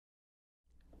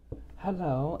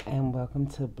Hello and welcome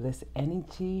to Bliss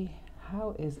Energy.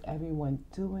 How is everyone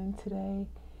doing today?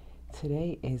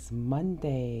 Today is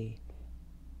Monday,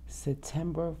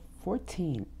 September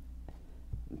 14th.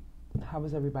 How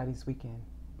was everybody's weekend?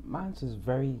 Mine was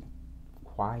very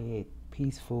quiet,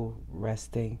 peaceful,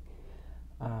 resting.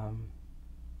 Um,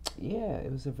 yeah,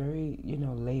 it was a very,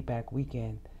 laid back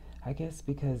weekend. I guess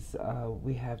because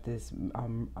we have this,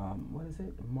 what is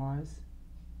it, Mars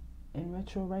in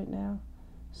retro right now.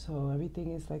 So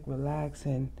everything is like relaxed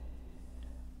um,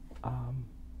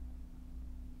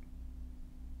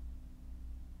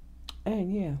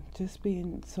 and yeah, just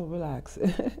being so relaxed.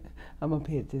 I'm up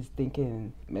here just thinking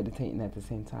and meditating at the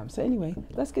same time. So anyway,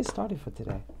 let's get started for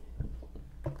today.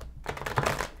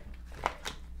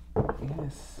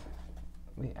 Yes,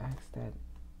 we asked that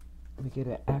we get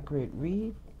an accurate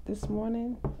read this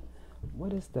morning.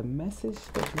 What is the message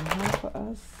that you have for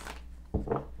us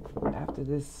after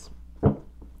this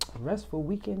restful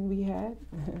weekend we had,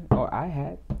 or I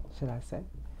had, should I say?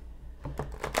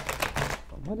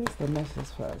 What is the message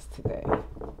for us today?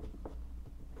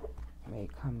 May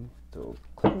come through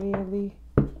clearly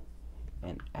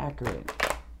and accurate.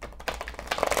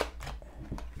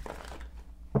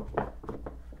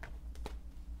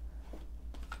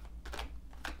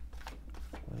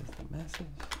 What is the message?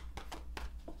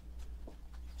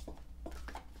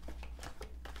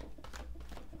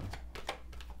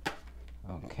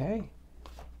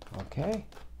 Okay,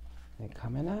 they're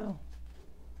coming out.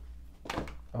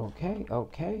 Okay.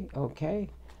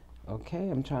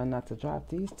 I'm trying not to drop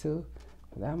these two.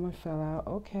 That one fell out.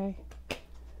 Okay.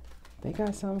 They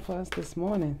got something for us this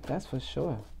morning, that's for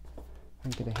sure.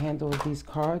 I'm going to handle these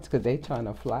cards because they trying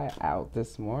to fly out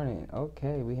this morning.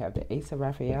 Okay, we have the Ace of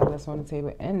Raphael that's on the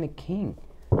table and the King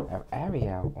of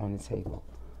Ariel on the table.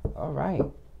 All right.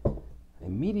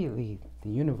 Immediately, the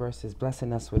universe is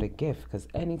blessing us with a gift because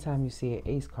anytime you see an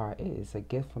ace card, it is a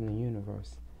gift from the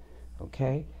universe.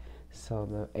 Okay? So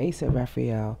the Ace of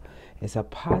Raphael is a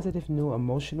positive new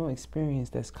emotional experience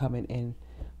that's coming in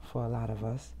for a lot of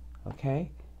us.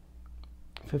 Okay?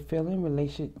 Fulfilling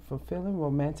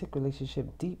romantic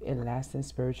relationship, deep and lasting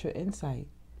spiritual insight.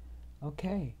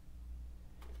 Okay.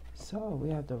 So we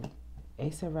have the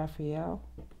Ace of Raphael.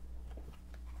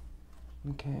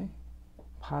 Okay.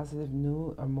 Positive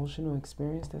new emotional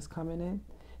experience that's coming in.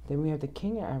 Then we have the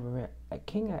King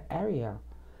of Ariel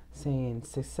saying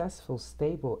successful,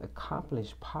 stable,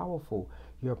 accomplished, powerful.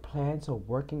 Your plans are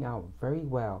working out very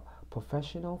well.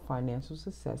 Professional, financial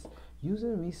success.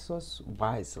 Using resource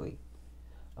wisely.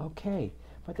 Okay,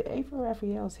 but the Ace of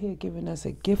Raphael is here giving us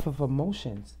a gift of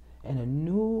emotions and a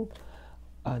new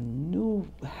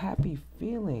happy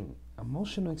feeling,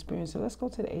 emotional experience. So let's go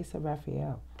to the Ace of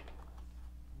Raphael.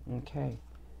 Okay.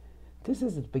 This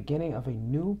is the beginning of a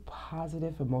new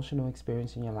positive emotional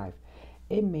experience in your life.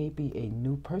 It may be a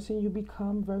new person you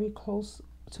become very close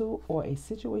to or a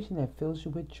situation that fills you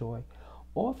with joy.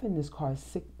 Often this card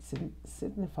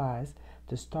signifies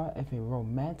the start of a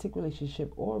romantic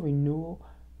relationship or renewal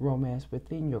romance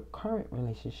within your current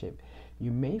relationship. You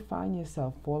may find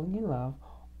yourself falling in love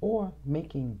or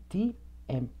making deep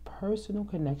and personal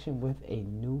connection with a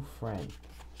new friend.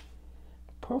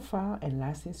 Profound and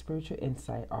lasting spiritual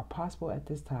insight are possible at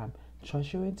this time.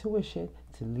 Trust your intuition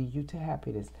to lead you to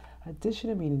happiness.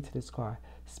 Additional meaning to this card: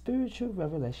 spiritual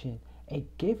revelation, a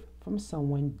gift from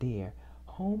someone dear.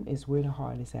 Home is where the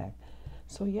heart is at.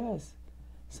 So yes,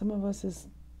 some of us is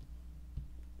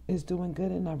doing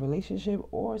good in a relationship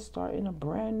or starting a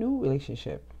brand new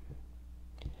relationship.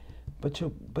 But your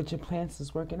plans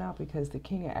is working out because the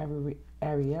King of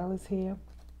Ariel is here.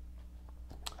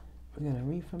 We're gonna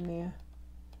read from there.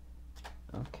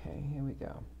 Okay, here we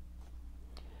go.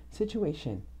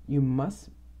 Situation: you must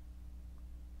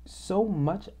so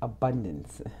much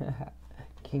abundance.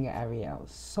 King of Ariel,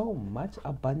 so much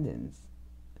abundance.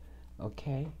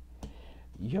 Okay,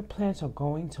 your plans are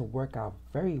going to work out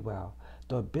very well.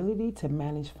 The ability to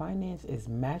manage finance is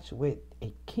matched with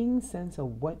a keen sense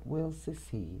of what will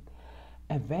succeed.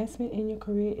 Advancement in your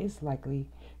career is likely.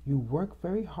 You work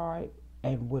very hard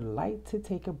and would like to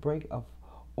take a break of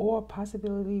or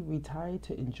possibly retire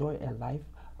to enjoy a life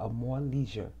of more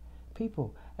leisure.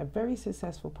 People, a very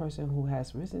successful person who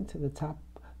has risen to the top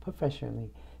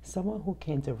professionally, someone who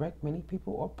can direct many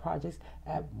people or projects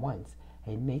at once,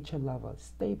 a nature lover,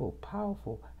 stable,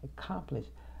 powerful,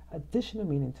 accomplished. Additional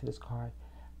meaning to this card: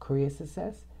 career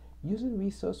success, using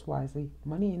resource wisely,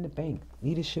 money in the bank,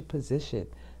 leadership position.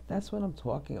 That's what I'm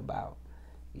talking about.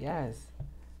 Yes.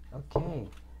 Okay.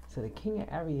 So the King of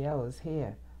Ariel is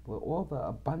here with all the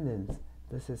abundance,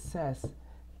 the success,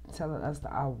 telling us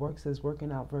that our works is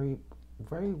working out very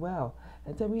very well.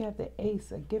 And then we have the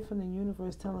Ace, a gift from the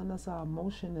universe telling us our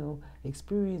emotional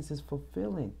experience is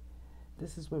fulfilling.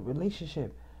 This is with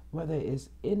relationship. Whether you're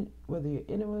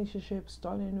in a relationship,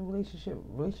 starting a new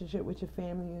relationship with your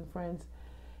family and friends,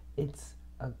 it's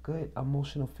a good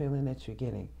emotional feeling that you're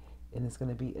getting. And it's going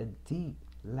to be a deep,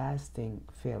 lasting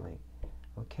feeling.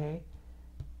 Okay?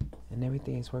 And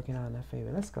everything is working out in our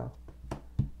favor. Let's go.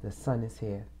 The sun is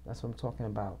here. That's what I'm talking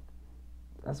about.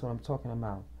 That's what I'm talking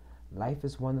about. Life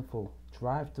is wonderful.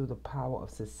 Drive through the power of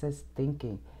success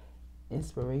thinking.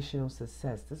 Inspirational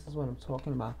success. This is what I'm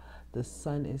talking about. The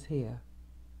sun is here.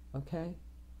 Okay?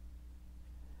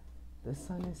 The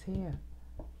sun is here.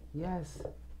 Yes.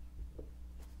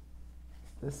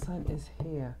 The sun is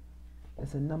here.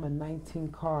 It's a number 19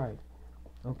 card.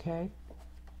 Okay?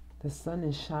 The sun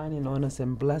is shining on us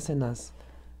and blessing us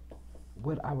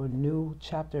with our new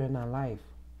chapter in our life.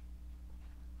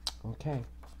 Okay.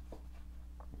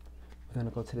 We're going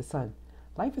to go to the sun.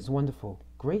 Life is wonderful.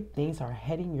 Great things are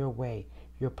heading your way.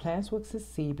 Your plans will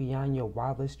succeed beyond your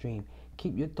wildest dream.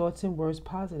 Keep your thoughts and words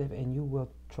positive and you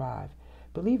will thrive.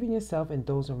 Believe in yourself and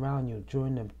those around you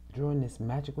during this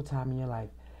magical time in your life.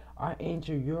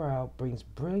 Archangel Uriel brings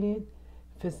brilliant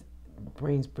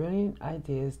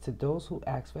ideas to those who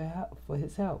ask for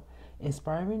his help.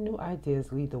 Inspiring new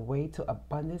ideas lead the way to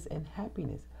abundance and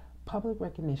happiness. Public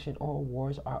recognition or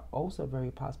awards are also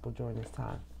very possible during this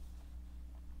time.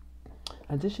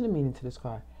 Additional meaning to this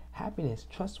card: happiness,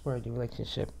 trustworthy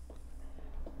relationship.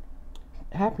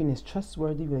 Happiness,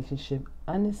 trustworthy relationship,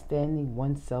 understanding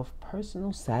oneself,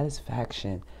 personal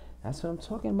satisfaction. That's what I'm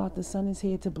talking about. The sun is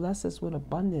here to bless us with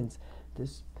abundance.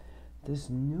 This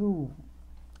new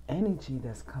energy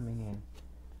that's coming in.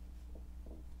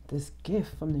 This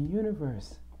gift from the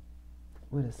universe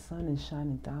where the sun is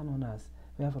shining down on us.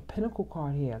 We have a Pentacle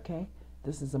card here, okay?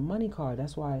 This is a money card.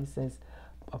 That's why it says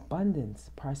abundance,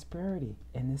 prosperity.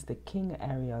 And it's the King of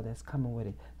Ariel that's coming with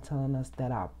it, telling us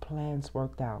that our plans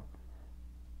worked out.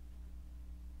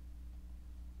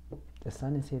 The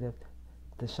sun is here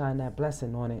to shine that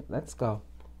blessing on it. Let's go.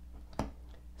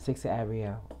 Six of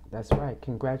Ariel. That's right.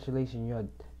 Congratulations.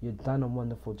 You've done a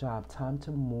wonderful job. Time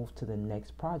to move to the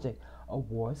next project.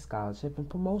 Award, scholarship, and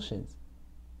promotions.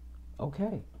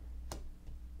 Okay.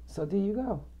 So there you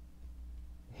go.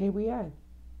 Here we are.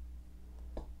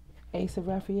 Ace of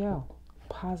Raphael.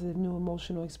 Positive new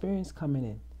emotional experience coming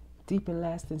in. Deep and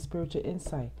lasting spiritual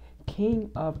insight.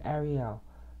 King of Ariel.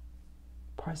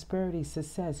 Prosperity,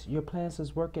 success. Your plans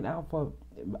is working out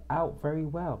very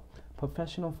well.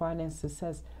 Professional finance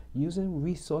success. Using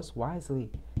resource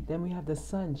wisely. Then we have the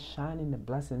sun shining the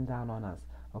blessing down on us.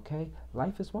 Okay?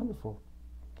 Life is wonderful.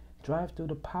 Drive through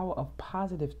the power of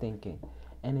positive thinking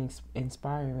and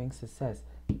inspiring success.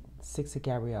 Six of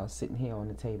Gabrielle sitting here on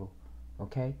the table.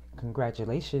 Okay?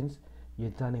 Congratulations.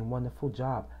 You've done a wonderful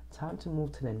job. Time to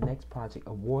move to the next project.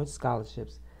 Awards,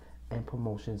 scholarships, and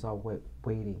promotions are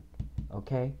waiting.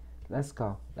 Okay? Let's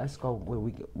go. Let's go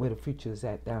where the future is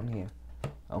at down here.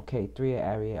 Okay, three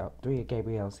of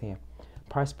Gabriel's here.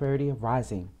 Prosperity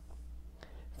arising.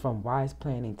 From wise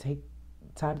planning,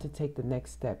 time to take the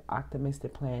next step.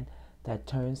 Optimistic plan that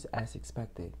turns as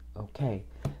expected. Okay,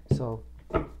 so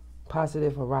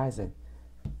positive horizon.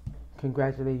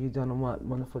 Congratulations, you've done a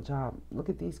wonderful job. Look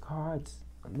at these cards.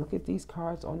 Look at these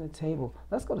cards on the table.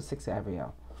 Let's go to Six of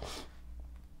Gabrielle.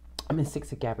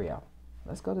 Six of Gabrielle.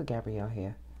 Let's go to Gabrielle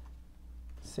here.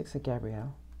 Six of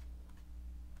Gabrielle.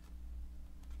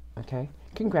 Okay,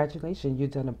 congratulations,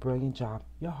 you've done a brilliant job.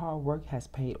 Your hard work has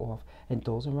paid off and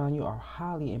those around you are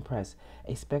highly impressed.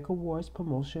 Expect awards,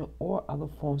 promotion, or other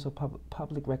forms of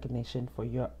public recognition for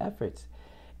your efforts.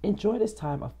 Enjoy this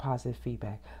time of positive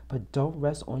feedback, but don't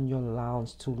rest on your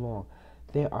laurels too long.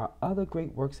 There are other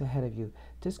great works ahead of you.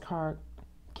 This card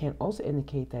can also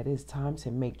indicate that it is time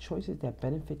to make choices that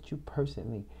benefit you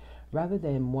personally, rather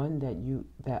than one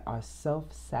that are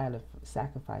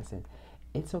self-sacrificing.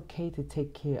 It's okay to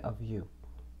take care of you.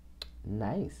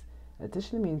 Nice.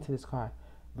 Additional meaning to this card: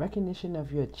 recognition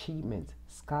of your achievements,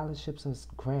 scholarships or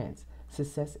grants,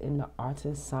 success in the arts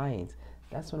and science.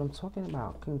 That's what I'm talking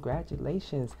about.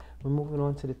 Congratulations. We're moving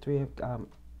on to the three of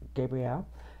Gabrielle.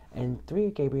 And three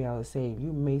of Gabrielle is saying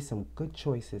you made some good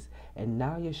choices and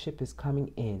now your ship is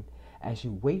coming in. As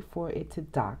you wait for it to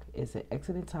dock, it's an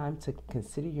excellent time to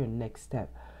consider your next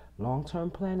step.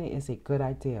 Long-term planning is a good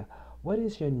idea. What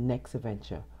is your next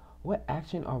adventure? What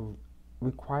action are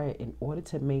required in order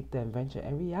to make the adventure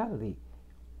a reality?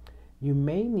 You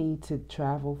may need to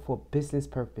travel for business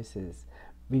purposes.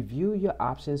 Review your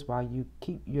options while you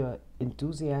keep your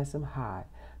enthusiasm high.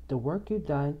 The work you've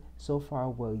done so far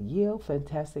will yield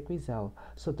fantastic results,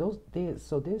 so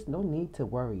there's no need to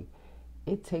worry.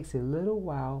 It takes a little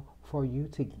while for you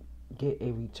to get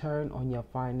a return on your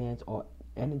finance or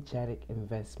energetic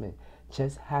investment.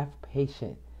 Just have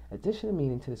patience. Additional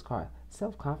meaning to this card: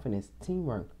 self-confidence,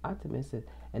 teamwork, optimistic,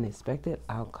 and expected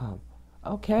outcome.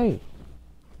 Okay,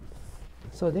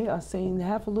 so they are saying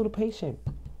have a little patience,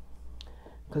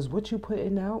 because what you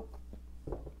putting out,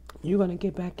 you're going to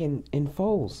get back in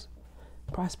folds.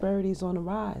 Prosperity is on the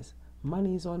rise.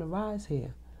 Money is on the rise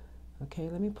here. Okay,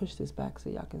 let me push this back so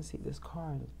y'all can see this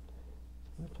card.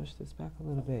 Let me push this back a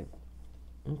little bit.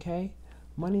 Okay,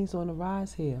 money's on the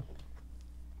rise here.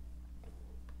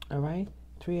 All right,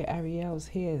 3 of Ariel's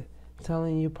here,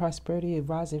 telling you prosperity is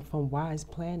rising from wise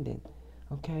planning.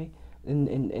 Okay,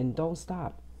 and don't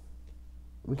stop.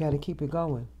 We got to keep it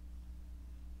going.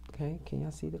 Okay, can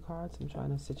y'all see the cards? I'm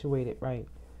trying to situate it right.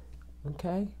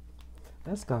 Okay,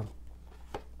 let's go.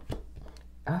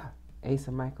 Ace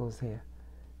of Michaels here.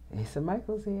 Ace of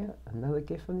Michaels here. Another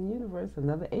gift from the universe.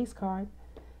 Another ace card.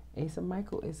 Ace of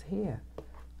Michael is here.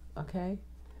 Okay,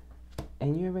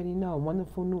 and you already know,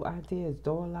 wonderful new ideas.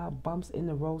 Don't allow bumps in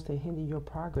the roads to hinder your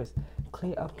progress.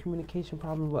 Clear up communication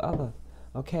problems with others.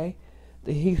 Okay,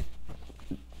 the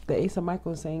Ace of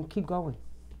Michael is saying keep going,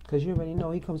 because you already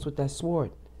know he comes with that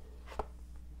sword.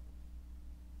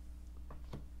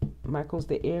 Michael's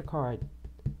the air card,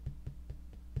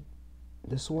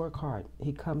 the sword card.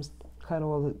 He comes cut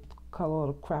all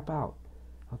the crap out.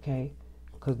 Okay,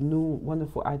 because new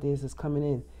wonderful ideas is coming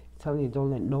in. Telling you don't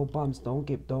let no bumps.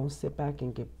 Don't sit back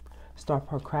and start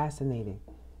procrastinating.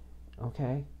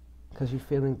 Okay, because you're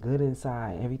feeling good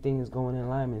inside. Everything is going in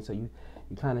alignment. So you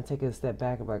kind of take a step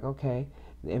back and be like, okay,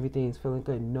 everything's feeling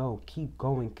good. No, keep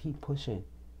going, keep pushing,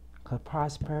 because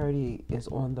prosperity is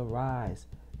on the rise.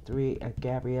 3 of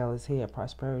Gabrielle is here.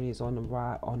 Prosperity is on the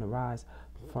rise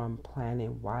from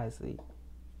planning wisely.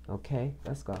 Okay,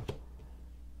 let's go.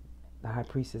 The High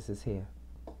Priestess is here.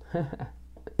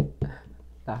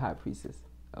 The High Priestess.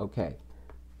 Okay.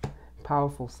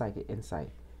 Powerful psychic insight.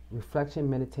 Reflection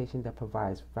meditation that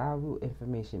provides valuable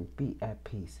information. Be at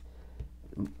peace.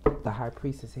 The High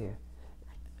Priestess here.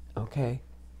 Okay.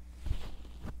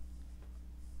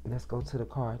 Let's go to the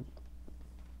card.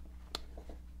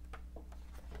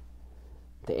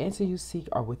 The answer you seek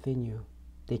are within you.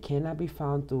 They cannot be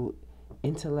found through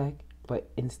intellect, but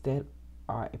instead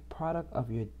are a product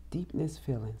of your deepness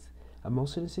feelings.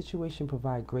 Emotional situation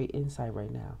provide great insight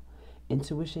right now.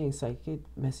 Intuition and psychic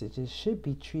messages should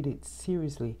be treated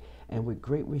seriously and with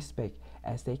great respect,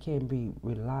 as they can be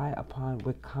relied upon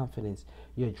with confidence.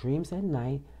 Your dreams at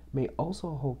night may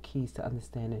also hold keys to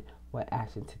understanding what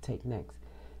action to take next.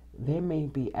 There may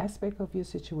be aspects of your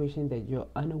situation that you're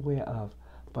unaware of,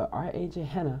 but Archangel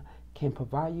Henna can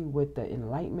provide you with the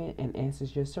enlightenment and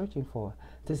answers you're searching for.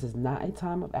 This is not a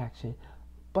time of action,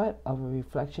 but of a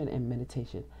reflection and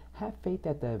meditation. Have faith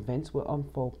that the events will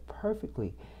unfold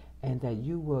perfectly and that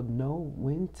you will know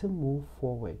when to move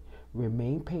forward.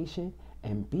 Remain patient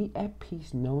and be at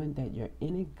peace, knowing that your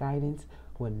inner guidance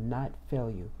will not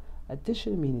fail you.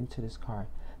 Additional meaning to this card: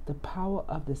 the power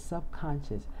of the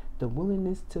subconscious, the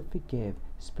willingness to forgive,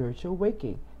 spiritual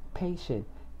waking, patience,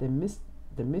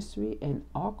 the mystery and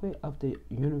awkward of the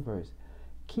universe,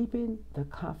 keeping the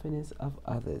confidence of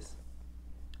others.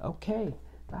 Okay,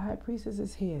 the High Priestess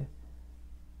is here.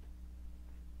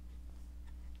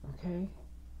 Okay,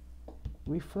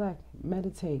 reflect,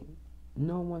 meditate,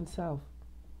 know oneself.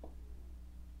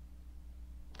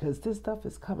 Because this stuff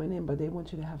is coming in, but they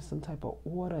want you to have some type of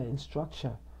order and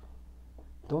structure.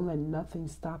 Don't let nothing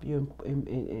stop you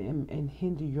and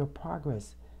hinder your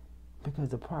progress, because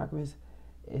the progress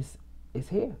is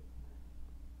here.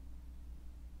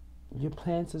 Your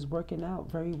plans is working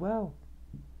out very well.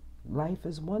 Life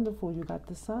is wonderful. You got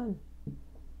the sun.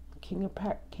 King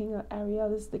of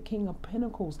Ariel is the King of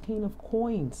Pentacles, King of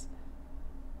Coins.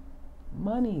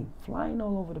 Money flying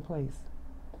all over the place.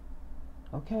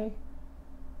 Okay?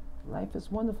 Life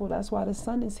is wonderful. That's why the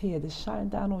sun is here to shine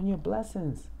down on your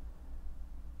blessings.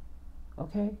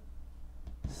 Okay?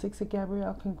 6 of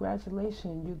Gabrielle,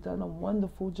 congratulations. You've done a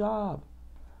wonderful job.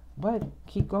 But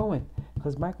keep going,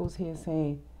 because Michael's here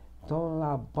saying don't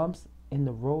allow bumps in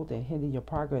the road that hinder your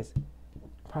progress.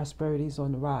 Prosperity is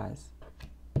on the rise.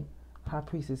 High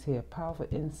Priestess here. Powerful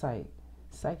insight,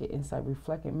 psychic insight.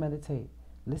 Reflect and meditate.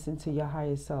 Listen to your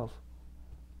higher self.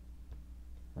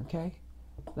 Okay?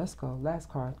 Let's go. Last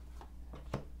card.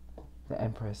 The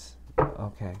Empress.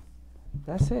 Okay.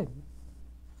 That's it.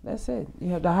 That's it. You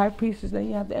have the High Priestess, then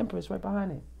you have the Empress right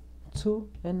behind it. 2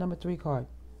 and number 3 card.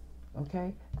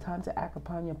 Okay? Time to act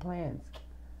upon your plans.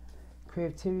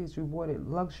 Creativity is rewarded.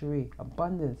 Luxury,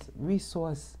 abundance,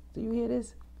 resource. Do you hear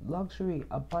this? Luxury,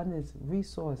 abundance,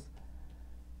 resource.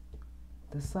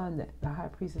 the Sun, the High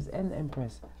Priestess, and the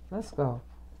Empress. Let's go.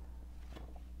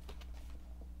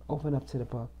 Open up to the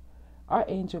book.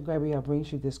 Archangel Gabriel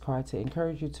brings you this card to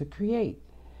encourage you to create.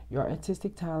 Your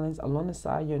artistic talents,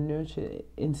 alongside your nurtured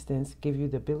instincts, give you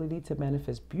the ability to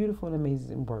manifest beautiful and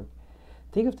amazing work.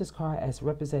 Think of this card as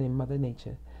representing Mother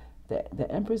Nature,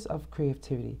 the Empress of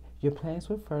creativity. Your plants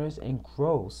will flourish and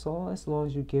grow so as long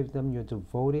as you give them your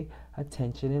devoted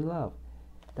attention and love.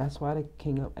 That's why the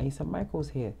King of Ace of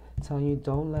Michaels here, telling you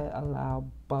don't allow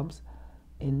bumps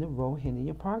in the road hinder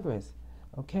your progress.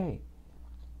 Okay.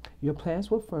 Your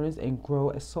plants will flourish and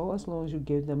grow as long as you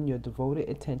give them your devoted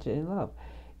attention and love.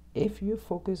 If your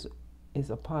focus is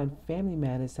upon family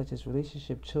matters such as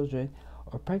relationship, children,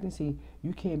 or pregnancy,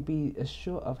 you can be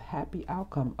assured of happy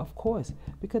outcome, of course,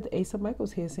 because the Ace of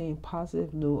Michaels here saying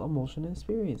positive new emotional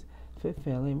experience,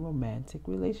 fulfilling romantic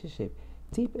relationship,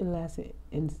 deep and lasting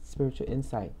in spiritual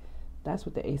insight. That's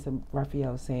what the Ace of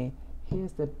Raphael is saying.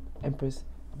 Here's the Empress,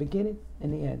 beginning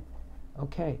and the end.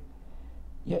 Okay.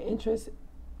 Your interest,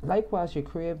 likewise, your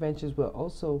career ventures will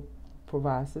also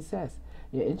provide success.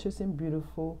 Your interest in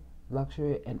beautiful,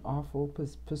 luxury, and artful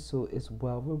pursuit is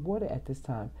well rewarded at this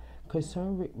time.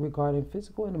 Concern regarding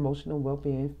physical and emotional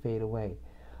well-being fade away.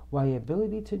 While your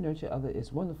ability to nurture others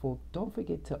is wonderful, don't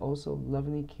forget to also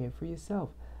lovingly care for yourself.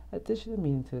 Additional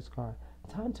meaning to this card.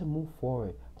 Time to move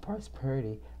forward.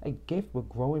 Prosperity, a gift with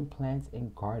growing plants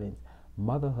and gardens.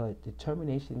 Motherhood,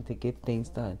 determination to get things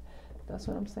done. That's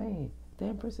what I'm saying. The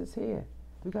Empress is here.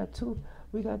 We got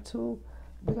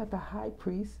the High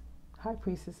Priest, High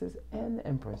Priestesses, and the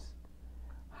Empress.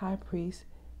 High Priest,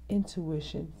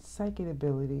 intuition, psychic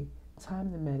ability,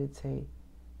 time to meditate,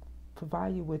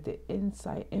 provide you with the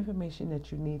insight, information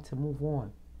that you need to move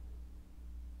on.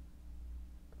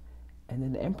 And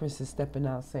then the Empress is stepping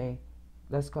out saying,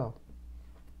 let's go.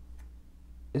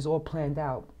 It's all planned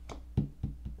out.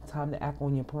 Time to act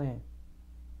on your plan.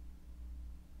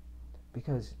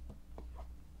 Because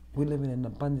we live in an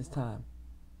abundance time.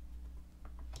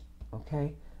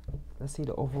 Okay? Let's see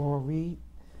the overall read.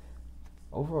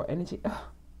 Overall energy.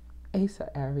 Ace of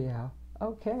Ariel.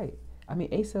 Okay.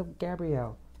 Ace of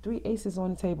Gabriel. 3 aces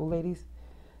on the table, ladies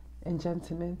and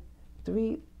gentlemen.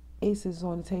 3 aces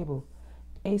on the table.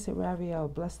 Ace of Raphael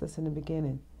blessed us in the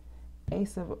beginning.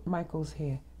 Ace of Michaels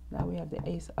here. Now we have the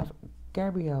Ace of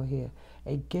Gabriel here.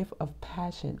 A gift of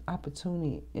passion,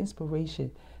 opportunity,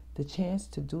 inspiration, the chance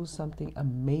to do something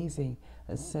amazing,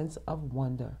 a sense of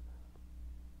wonder.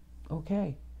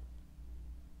 Okay.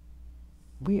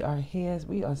 We are here.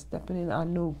 We are stepping in our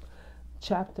new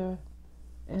chapter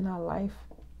in our life.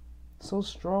 So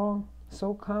strong,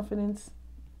 so confident.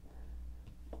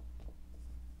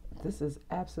 This is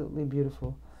absolutely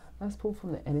beautiful. Let's pull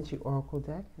from the Energy Oracle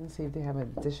deck and see if they have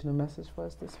an additional message for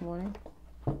us this morning.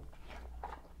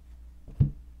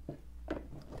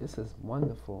 This is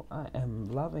wonderful. I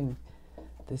am loving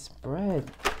this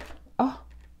spread. Oh,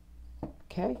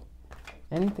 okay.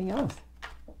 Anything else?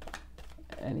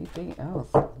 Anything else?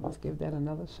 Let's give that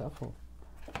another shuffle.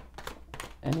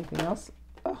 Anything else?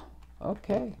 Oh,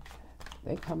 okay.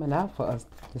 They coming out for us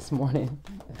this morning.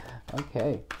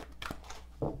 Okay.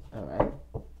 All right.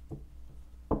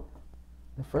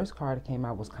 The first card that came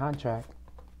out was contract.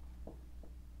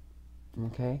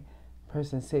 Okay.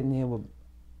 Person sitting there with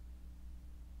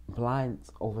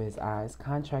blinds over his eyes.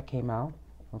 Contract came out.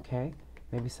 Okay.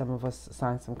 Maybe some of us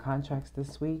signed some contracts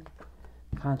this week.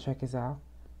 Contract is out.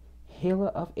 Healer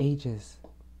of ages.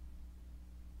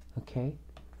 Okay.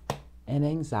 And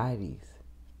anxieties.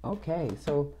 Okay.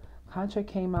 So contract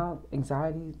came out,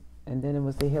 anxiety, and then it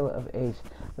was the healer of age.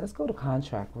 Let's go to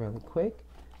contract really quick.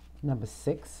 Number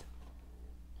 6.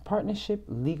 Partnership,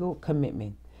 legal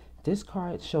commitment. This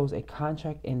card shows a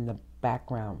contract in the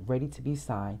background ready to be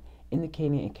signed,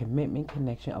 indicating a commitment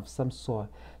connection of some sort.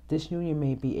 This union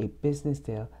may be a business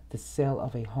deal, the sale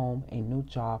of a home, a new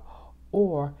job,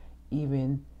 or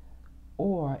even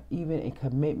a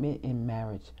commitment in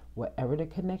marriage. Whatever the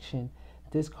connection,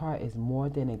 this card is more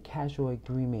than a casual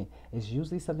agreement. It's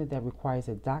usually something that requires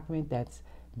a document that's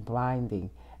binding,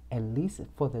 at least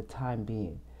for the time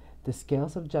being. The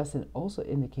scales of justice also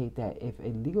indicate that if a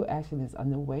legal action is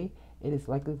underway, it is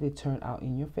likely to turn out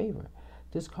in your favor.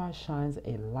 This card shines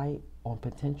a light on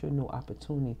potential new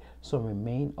opportunity, so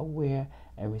remain aware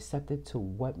and receptive to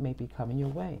what may be coming your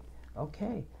way.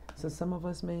 Okay, so some of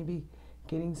us may be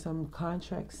getting some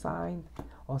contract signed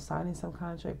or signing some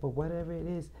contract, but whatever it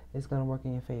is, it's going to work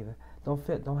in your favor.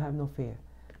 Don't have no fear,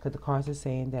 because the cards are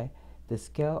saying that the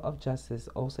scale of justice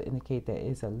also indicate that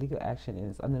it's a legal action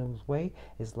and it's under its way,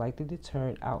 is likely to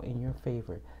turn out in your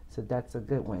favor. So that's a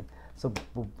good one. So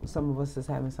some of us is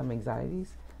having some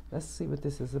anxieties. Let's see what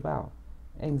this is about.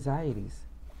 anxieties.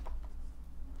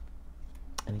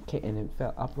 And it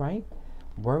fell upright.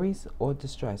 Worries or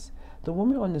distress. The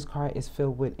woman on this card is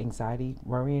filled with anxiety,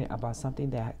 worrying about something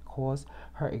that caused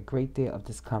her a great deal of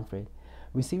discomfort.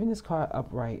 Receiving this card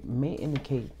upright may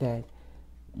indicate that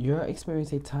you're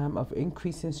experiencing a time of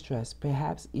increasing stress,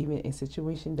 perhaps even a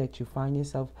situation that you find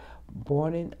yourself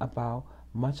boring about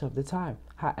much of the time.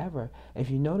 However, if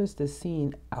you notice the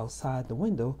scene outside the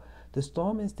window, the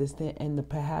storm is distant and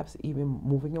perhaps even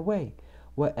moving away.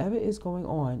 Whatever is going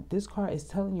on, this card is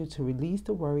telling you to release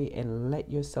the worry and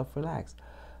let yourself relax.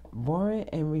 Worrying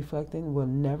and reflecting will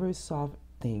never solve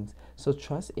things, so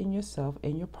trust in yourself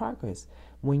and your progress.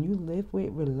 When you live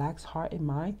with relaxed heart and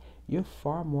mind, you're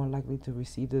far more likely to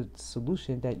receive the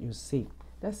solution that you seek.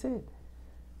 That's it.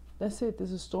 That's it.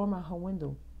 There's a storm out her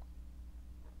window.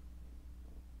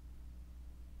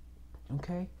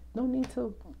 Okay? No need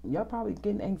to, y'all probably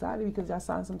getting anxiety because y'all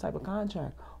signed some type of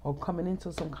contract or coming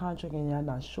into some contract and y'all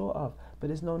not sure of. But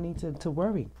there's no need to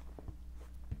worry.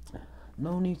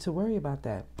 No need to worry about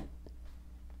that.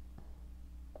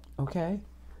 Okay?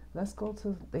 Let's go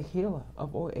to the healer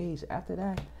of old age. After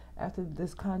that, after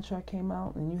this contract came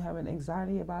out and you having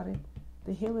anxiety about it,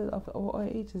 the healer of old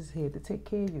age is here to take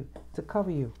care of you, to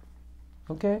cover you.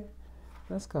 Okay?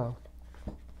 Let's go.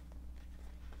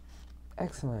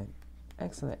 Excellent.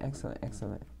 Excellent, excellent,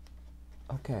 excellent.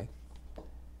 Okay.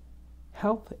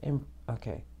 Health and,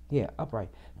 okay. Yeah, upright.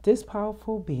 This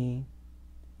powerful being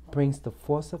brings the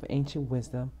force of ancient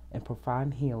wisdom and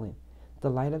profound healing. The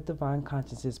light of divine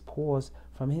consciousness pours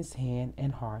from his hand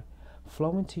and heart,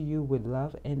 flowing to you with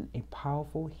love and a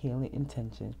powerful healing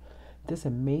intention. This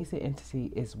amazing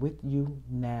entity is with you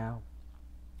now,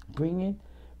 bringing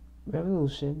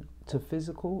revolution to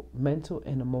physical, mental,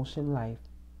 and emotional life.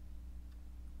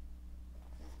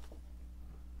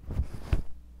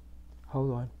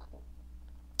 Hold on.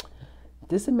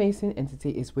 This amazing entity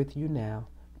is with you now,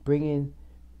 bringing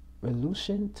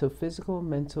resolution to physical,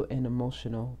 mental, and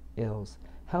emotional ills,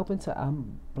 helping to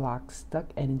unblock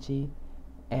stuck energy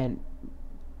and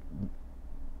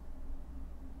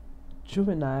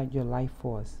rejuvenate your life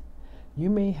force. You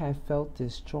may have felt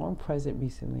this strong presence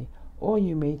recently, or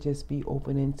you may just be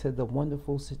opening to the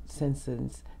wonderful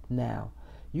senses now.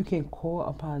 You can call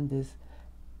upon this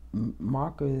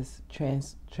marker's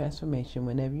transformation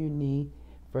whenever you need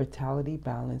vitality,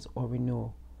 balance, or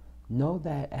renewal. Know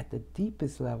that at the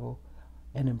deepest level,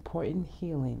 an important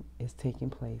healing is taking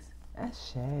place.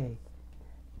 Ashe.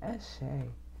 Ashe.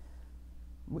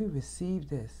 We receive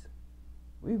this.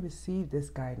 We receive this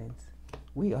guidance.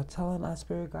 We are telling our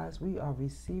spirit guides we are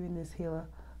receiving this healer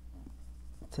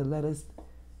to let us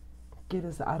get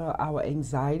us out of our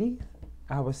anxiety,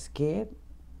 our scared,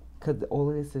 because all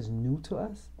of this is new to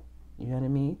us. You know what I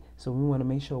mean? So we want to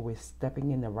make sure we're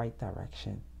stepping in the right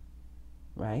direction,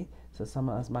 right? So some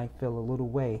of us might feel a little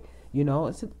way. You know,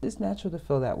 it's natural to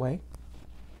feel that way.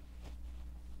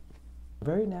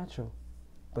 Very natural.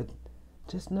 But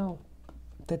just know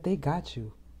that they got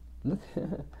you. Look,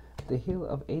 the healer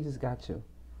of ages got you.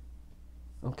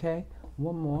 Okay?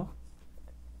 One more.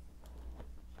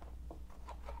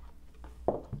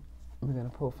 We're going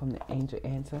to pull from the angel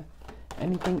answer.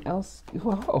 Anything else?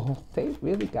 Whoa, they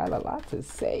really got a lot to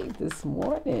say this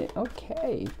morning.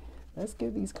 Okay, let's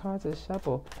give these cards a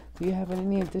shuffle. Do you have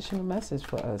any additional message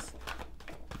for us?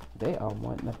 They are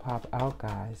wanting to pop out,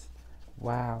 guys.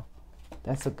 Wow,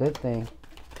 that's a good thing.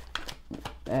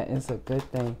 That is a good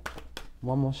thing.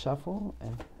 One more shuffle,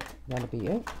 and that'll be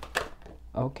it.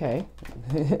 Okay,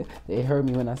 they heard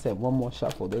me when I said one more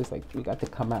shuffle. They was like, we got to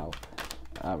come out.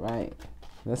 All right,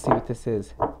 let's see what this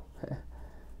is.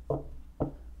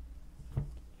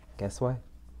 Guess what?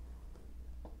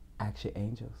 Ask your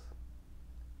angels.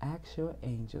 Ask your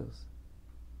angels.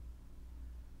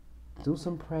 Do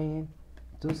some praying.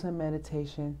 Do some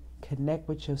meditation. Connect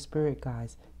with your spirit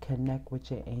guides. Connect with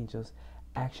your angels.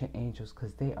 Ask your angels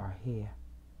because they are here.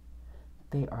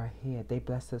 They are here. They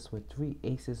blessed us with 3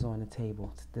 aces on the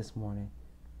table this morning.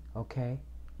 Okay?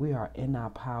 We are in our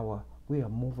power. We are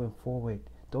moving forward.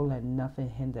 Don't let nothing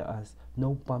hinder us.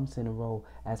 No bumps in the road,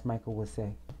 as Michael would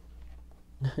say.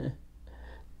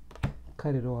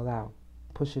 Cut it all out.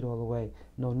 Push it all away.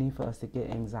 No need for us to get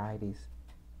anxieties.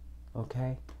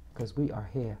 Okay? Because we are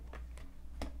here.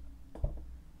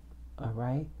 All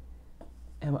right?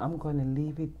 And I'm going to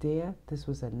leave it there. This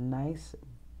was a nice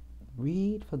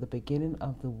read for the beginning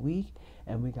of the week.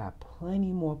 And we got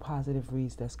plenty more positive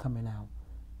reads that's coming out.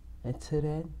 Until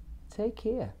then, take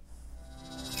care.